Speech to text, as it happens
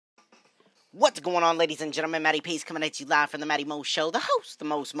What's going on, ladies and gentlemen? Matty Pace coming at you live from the Matty Mo Show, the host, the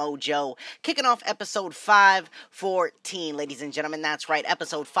most mojo, kicking off episode 514, ladies and gentlemen. That's right,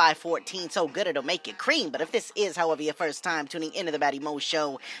 episode 514. So good it'll make you cream. But if this is, however, your first time tuning into the Matty Mo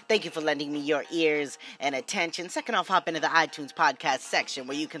Show, thank you for lending me your ears and attention. Second off, hop into the iTunes podcast section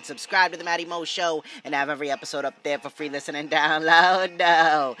where you can subscribe to the Matty Mo Show and have every episode up there for free listen and download.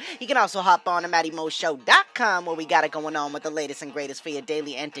 No. You can also hop on to MattyMoShow.com where we got it going on with the latest and greatest for your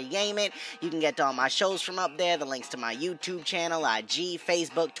daily entertainment. You can get to all my shows from up there, the links to my YouTube channel, IG,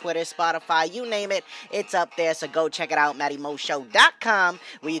 Facebook, Twitter, Spotify, you name it, it's up there, so go check it out, MattyMoShow.com,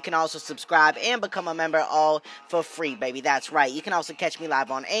 where you can also subscribe and become a member all for free, baby, that's right. You can also catch me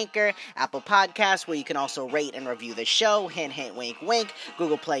live on Anchor, Apple Podcasts, where you can also rate and review the show, hint, hint, wink, wink,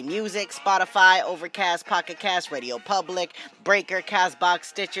 Google Play Music, Spotify, Overcast, Pocket Cast, Radio Public, Breaker, Castbox,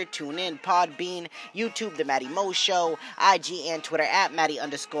 Stitcher, TuneIn, Podbean, YouTube, The Matty Mo Show, IG and Twitter at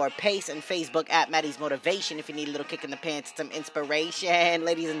Matty_Pace, and Facebook at Matty's Motivation if you need a little kick in the pants, some inspiration,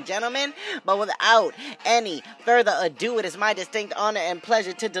 ladies and gentlemen. But without any further ado, it is my distinct honor and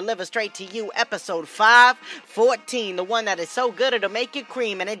pleasure to deliver straight to you episode 514, the one that is so good it'll make you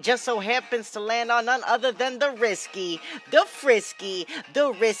cream, and it just so happens to land on none other than the risky, the frisky,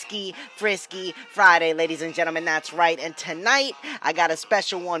 the risky, Frisky Friday, ladies and gentlemen. That's right, and tonight I got a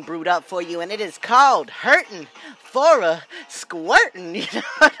special one brewed up for you, and it is called Hurtin for a Squirtin. You know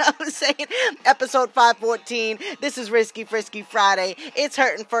what I'm saying? Episode 514. This is Frisky Friday. It's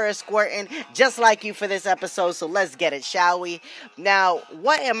Hurtin for a Squirtin, just like you for this episode. So let's get it, shall we? Now,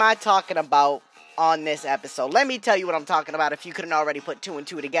 what am I talking about on this episode? Let me tell you what I'm talking about if you couldn't already put two and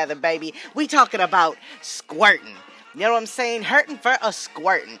two together, baby. We talking about squirting. You know what I'm saying? Hurtin for a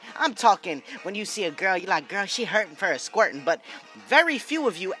squirtin'. I'm talking when you see a girl, you're like, girl, she hurtin' for a squirtin'. But very few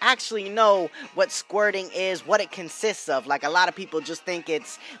of you actually know what squirting is, what it consists of. Like, a lot of people just think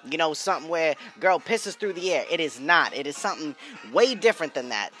it's, you know, something where girl pisses through the air. It is not. It is something way different than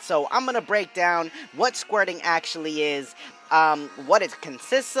that. So I'm going to break down what squirting actually is, what it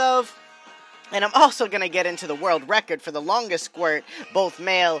consists of. And I'm also going to get into the world record for the longest squirt, both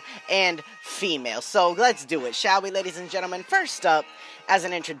male and female. So let's do it, shall we, ladies and gentlemen? First up, as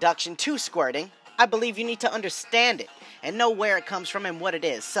an introduction to squirting, I believe you need to understand it and know where it comes from and what it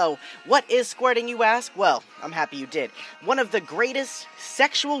is. So, what is squirting, you ask? Well, I'm happy you did. One of the greatest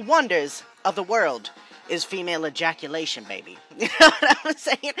sexual wonders of the world is female ejaculation, baby. You know what I'm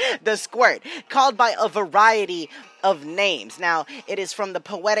saying? The squirt, called by a variety of names. Now, it is from the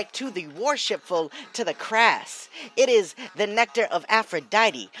poetic to the worshipful to the crass. It is the nectar of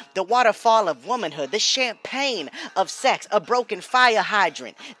Aphrodite, the waterfall of womanhood, the champagne of sex, a broken fire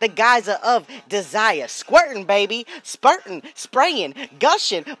hydrant, the geyser of desire. Squirtin', baby, spurtin', spraying,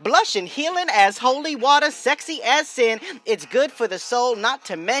 gushing, blushing, healing as holy water, sexy as sin. It's good for the soul, not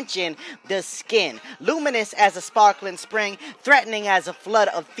to mention the skin. Luminous as a sparkling spring, threatening as a flood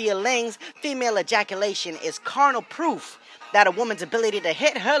of feelings. Female ejaculation is carnal proof that a woman's ability to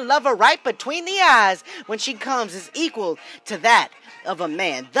hit her lover right between the eyes when she comes is equal to that of a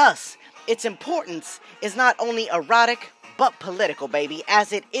man. Thus, its importance is not only erotic, but political, baby,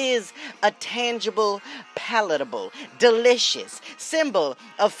 as it is a tangible, palatable, delicious symbol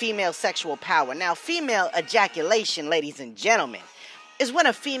of female sexual power. Now, female ejaculation, ladies and gentlemen, is when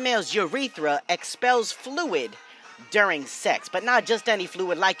a female's urethra expels fluid during sex, but not just any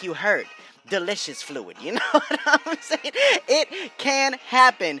fluid like you heard. Delicious fluid, you know what I'm saying? It can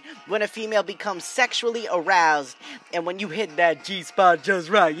happen when a female becomes sexually aroused and when you hit that G-spot just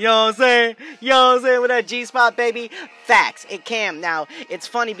right, you know what I'm saying? You know what I'm saying with that G-spot, baby? Facts, it can. Now, it's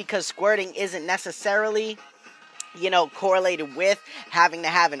funny because squirting isn't necessarily, you know, correlated with having to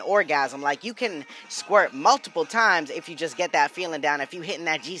have an orgasm. Like, you can squirt multiple times if you just get that feeling down, if you hitting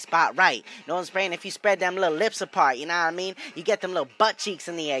that G-spot right. You know what I'm saying? If you spread them little lips apart, you know what I mean? You get them little butt cheeks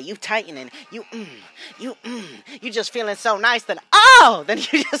in the air, you tightening, you just feeling so nice, then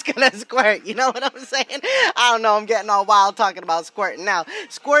you're just gonna squirt, you know what I'm saying? I don't know, I'm getting all wild talking about squirting. Now,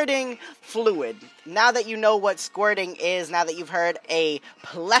 squirting fluid. Now that you know what squirting is, now that you've heard a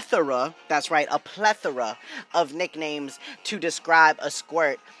plethora, that's right, a plethora of nicknames to describe a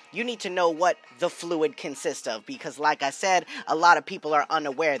squirt, you need to know what the fluid consists of, because like I said, a lot of people are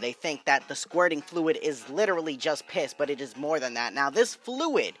unaware. They think that the squirting fluid is literally just piss, but it is more than that. Now, this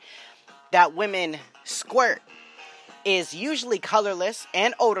fluid that women squirt is usually colorless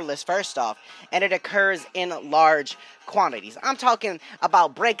and odorless, first off, and it occurs in large quantities. I'm talking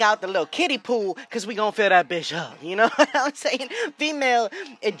about break out the little kiddie pool, because we gonna fill that bitch up, you know what I'm saying? Female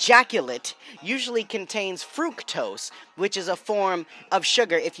ejaculate usually contains fructose, which is a form of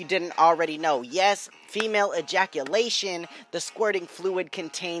sugar, if you didn't already know. Yes, female ejaculation, the squirting fluid,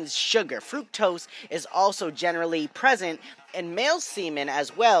 contains sugar. Fructose is also generally present in male semen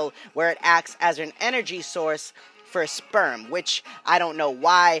as well, where it acts as an energy source for sperm, which I don't know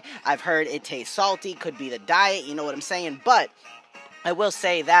why. I've heard it tastes salty, could be the diet, you know what I'm saying? But I will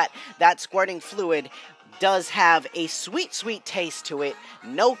say that that squirting fluid does have a sweet, sweet taste to it,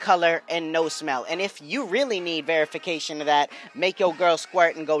 no color and no smell. And if you really need verification of that, make your girl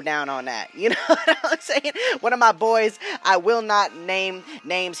squirt and go down on that. You know what I'm saying? One of my boys, I will not name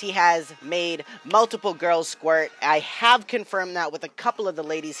names, he has made multiple girls squirt. I have confirmed that with a couple of the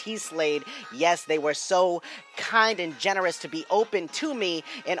ladies he slayed. Yes, they were so kind and generous to be open to me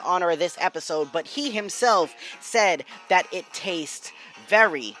in honor of this episode, but he himself said that it tastes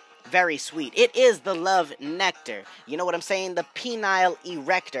very, very sweet. It is the love nectar. You know what I'm saying? The penile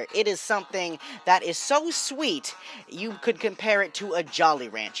erector. It is something that is so sweet, you could compare it to a Jolly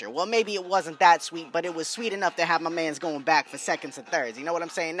Rancher. Well, maybe it wasn't that sweet, but it was sweet enough to have my man's going back for seconds and thirds. You know what I'm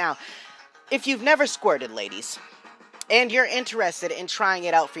saying? Now, if you've never squirted, ladies, and you're interested in trying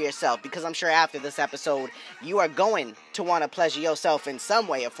it out for yourself, because I'm sure after this episode, you are going to want to pleasure yourself in some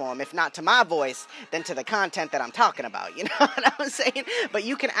way or form, if not to my voice, then to the content that I'm talking about, you know what I'm saying? But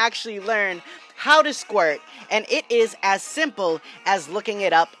you can actually learn how to squirt, and it is as simple as looking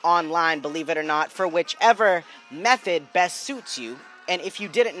it up online, believe it or not, for whichever method best suits you. And if you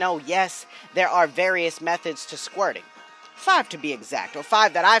didn't know, yes, there are various methods to squirting. 5 to be exact, or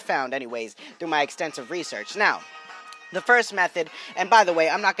 5 that I found anyways, through my extensive research. Now, the first method, and by the way,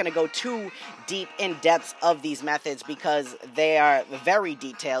 I'm not going to go too deep in depth of these methods because they are very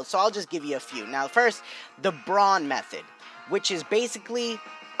detailed, so I'll just give you a few. Now, first, the Braun method, which is basically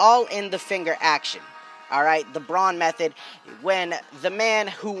all in the finger action. All right, the Braun method, when the man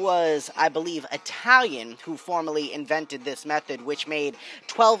who was, I believe, Italian, who formally invented this method, which made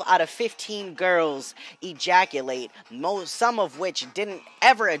 12 out of 15 girls ejaculate, some of which didn't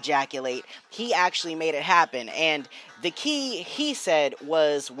ever ejaculate, he actually made it happen. And the key, he said,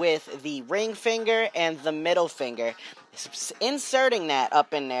 was with the ring finger and the middle finger. Inserting that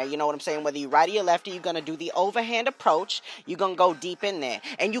up in there, you know what I'm saying? Whether you righty or lefty, you're going to do the overhand approach. You're going to go deep in there.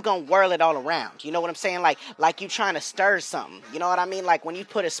 And you're going to whirl it all around. You know what I'm saying? Like you trying to stir something. You know what I mean? Like when you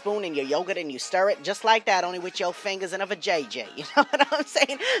put a spoon in your yogurt and you stir it, just like that, only with your fingers and of a JJ. You know what I'm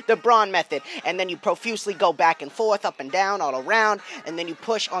saying? The Braun method. And then you profusely go back and forth, up and down, all around. And then you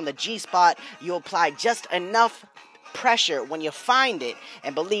push on the G-spot. You apply just enough pressure when you find it,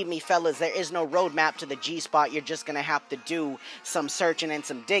 and believe me fellas, there is no roadmap to the G-spot. You're just gonna have to do some searching and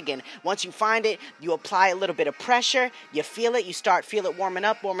some digging. Once you find it, you apply a little bit of pressure, you feel it, you feel it warming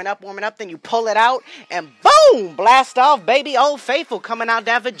up, then you pull it out, and boom, blast off, baby. Old Faithful coming out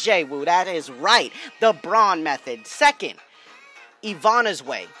that for J-Woo. That is right, the Braun method. Second, Ivana's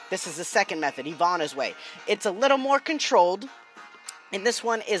way. This is the second method, Ivana's way. It's a little more controlled, and this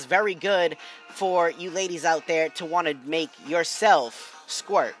one is very good for you ladies out there to want to make yourself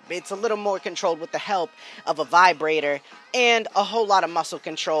squirt. It's a little more controlled with the help of a vibrator and a whole lot of muscle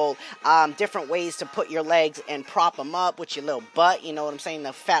control. Different ways to put your legs and prop them up with your little butt, you know what I'm saying?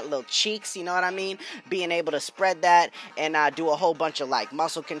 The fat little cheeks, you know what I mean? Being able to spread that and do a whole bunch of like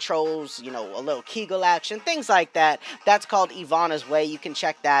muscle controls, you know, a little Kegel action, things like that. That's called Ivana's way. You can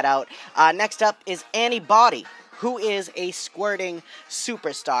check that out. Next up is Antibody, who is a squirting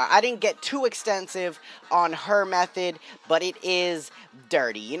superstar. I didn't get too extensive on her method, but it is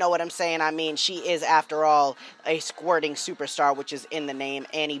dirty. You know what I'm saying? I mean, she is, after all, a squirting superstar, which is in the name,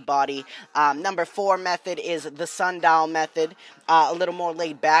 Antibody. Number 4 method is the sundial method. A little more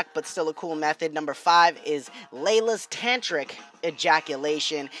laid back, but still a cool method. Number 5 is Layla's tantric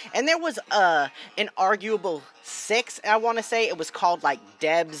ejaculation. And there was an arguable 6, I want to say. It was called like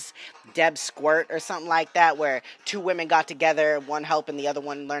Deb's Squirt or something like that, where 2 women got together, one helping the other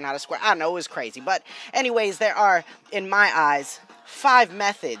one learn how to squirt. I don't know, it was crazy. But anyways, there are, in my eyes, 5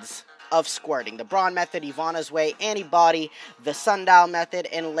 methods of squirting. The Braun method, Ivana's way, Antibody, the sundial method,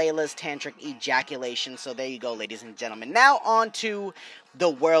 and Layla's tantric ejaculation. So there you go, ladies and gentlemen. Now on to the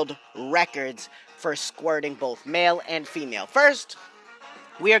world records for squirting, both male and female. First,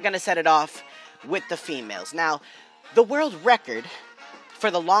 we are going to set it off with the females. Now, the world record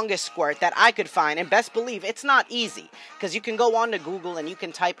for the longest squirt that I could find, and best believe it's not easy, because you can go on to Google and you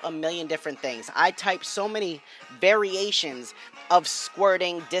can type a million different things. I typed so many variations of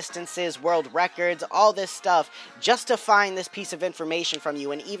squirting distances, world records, all this stuff, just to find this piece of information from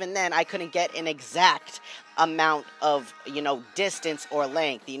you. And even then, I couldn't get an exact amount of, distance or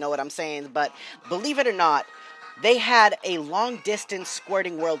length. You know what I'm saying? But believe it or not, they had a long-distance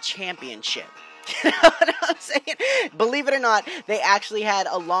squirting world championship. You know what I'm saying? Believe it or not, they actually had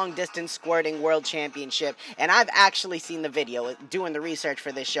a long-distance squirting world championship, and I've actually seen the video doing the research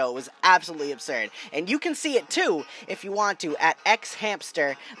for this show. It was absolutely absurd, and you can see it too if you want to at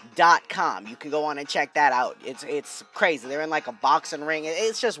xhamster.com. You can go on and check that out. It's crazy. They're in like a boxing ring.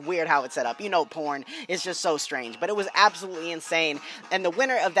 It's just weird how it's set up. Porn is just so strange, but it was absolutely insane. And the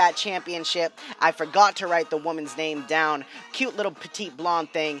winner of that championship, I forgot to write the woman's name down. Cute little petite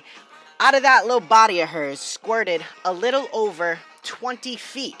blonde thing. Out of that little body of hers, squirted a little over 20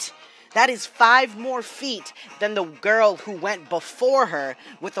 feet. That is 5 more feet than the girl who went before her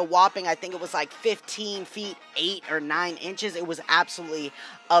with a whopping, I think it was like 15 feet, 8 or 9 inches. It was absolutely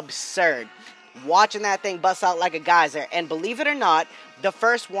absurd. Watching that thing bust out like a geyser. And believe it or not, the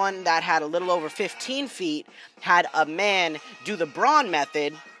first one that had a little over 15 feet had a man do the Braun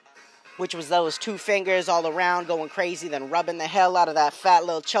method, which was those 2 fingers all around going crazy, then rubbing the hell out of that fat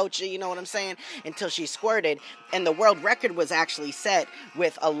little chocha, you know what I'm saying, until she squirted. And the world record was actually set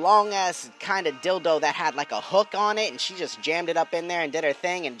with a long-ass kind of dildo that had like a hook on it, and she just jammed it up in there and did her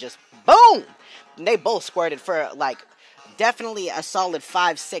thing, and just boom! And they both squirted for like definitely a solid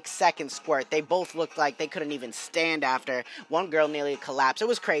 5-6 second squirt. They both looked like they couldn't even stand after. One girl nearly collapsed. It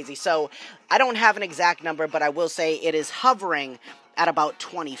was crazy. So I don't have an exact number, but I will say it is hovering at about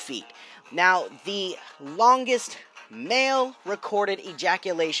 20 feet. Now, the longest male recorded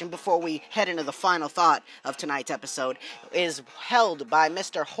ejaculation, before we head into the final thought of tonight's episode, is held by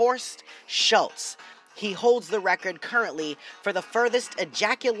Mr. Horst Schultz. He holds the record currently for the furthest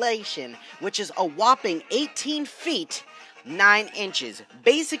ejaculation, which is a whopping 18 feet, 9 inches.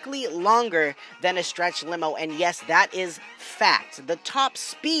 Basically longer than a stretch limo, and yes, that is fact. The top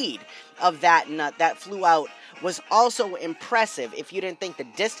speed of that nut that flew out was also impressive. If you didn't think the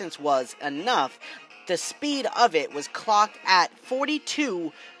distance was enough, the speed of it was clocked at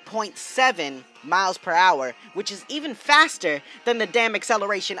 42.7 miles per hour, which is even faster than the damn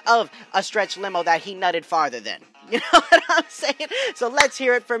acceleration of a stretch limo that he nutted farther than. You know what I'm saying? So let's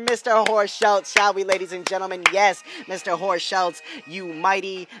hear it from Mr. Horst Schultz, shall we, ladies and gentlemen? Yes, Mr. Horst Schultz, you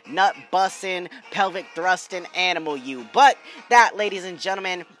mighty nut-bussin', pelvic thrusting animal, you. But that, ladies and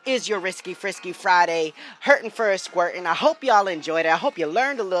gentlemen, is your Frisky Friday, Hurtin for a Squirtin'. I hope y'all enjoyed it. I hope you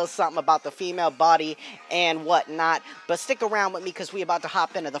learned a little something about the female body and whatnot. But stick around with me, because we're about to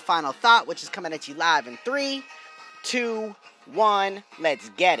hop into the final thought, which is coming at you live in 3, 2, 1. Let's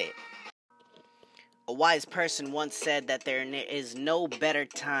get it. A wise person once said that there is no better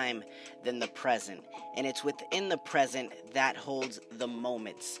time than the present, and it's within the present that holds the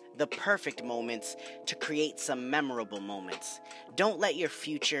moments, the perfect moments, to create some memorable moments. Don't let your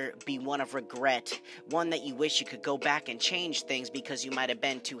future be one of regret, one that you wish you could go back and change things because you might have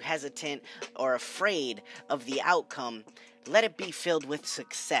been too hesitant or afraid of the outcome. Let it be filled with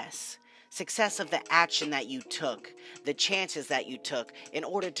success. Success of the action that you took, the chances that you took in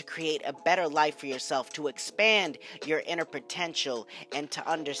order to create a better life for yourself, to expand your inner potential, and to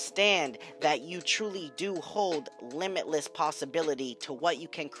understand that you truly do hold limitless possibility to what you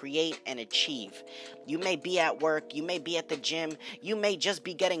can create and achieve. You may be at work, you may be at the gym, you may just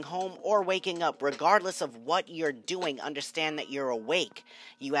be getting home or waking up. Regardless of what you're doing, understand that you're awake.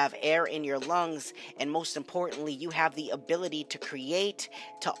 You have air in your lungs, and most importantly, you have the ability to create,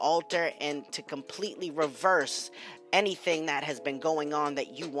 to alter, and to completely reverse anything that has been going on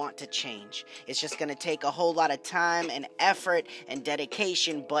that you want to change. It's just going to take a whole lot of time and effort and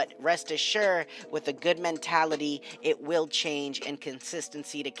dedication, but rest assured, with a good mentality, it will change, and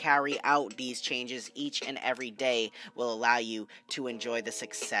consistency to carry out these changes each and every day will allow you to enjoy the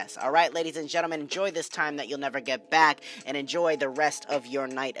success. All right, ladies and gentlemen, enjoy this time that you'll never get back, and enjoy the rest of your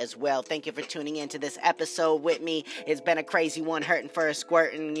night as well. Thank you for tuning in to this episode with me. It's been a crazy one, Hurtin for a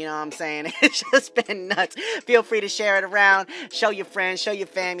Squirtin', you know what I'm saying? It's just been nuts. Feel free to share it around, show your friends, show your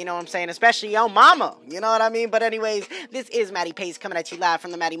fam, you know what I'm saying, especially your mama, you know what I mean? But anyways, this is Matty Pace coming at you live from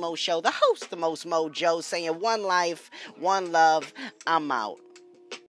the Matty Mo Show, the host, the most mojo, saying one life, one love, I'm out.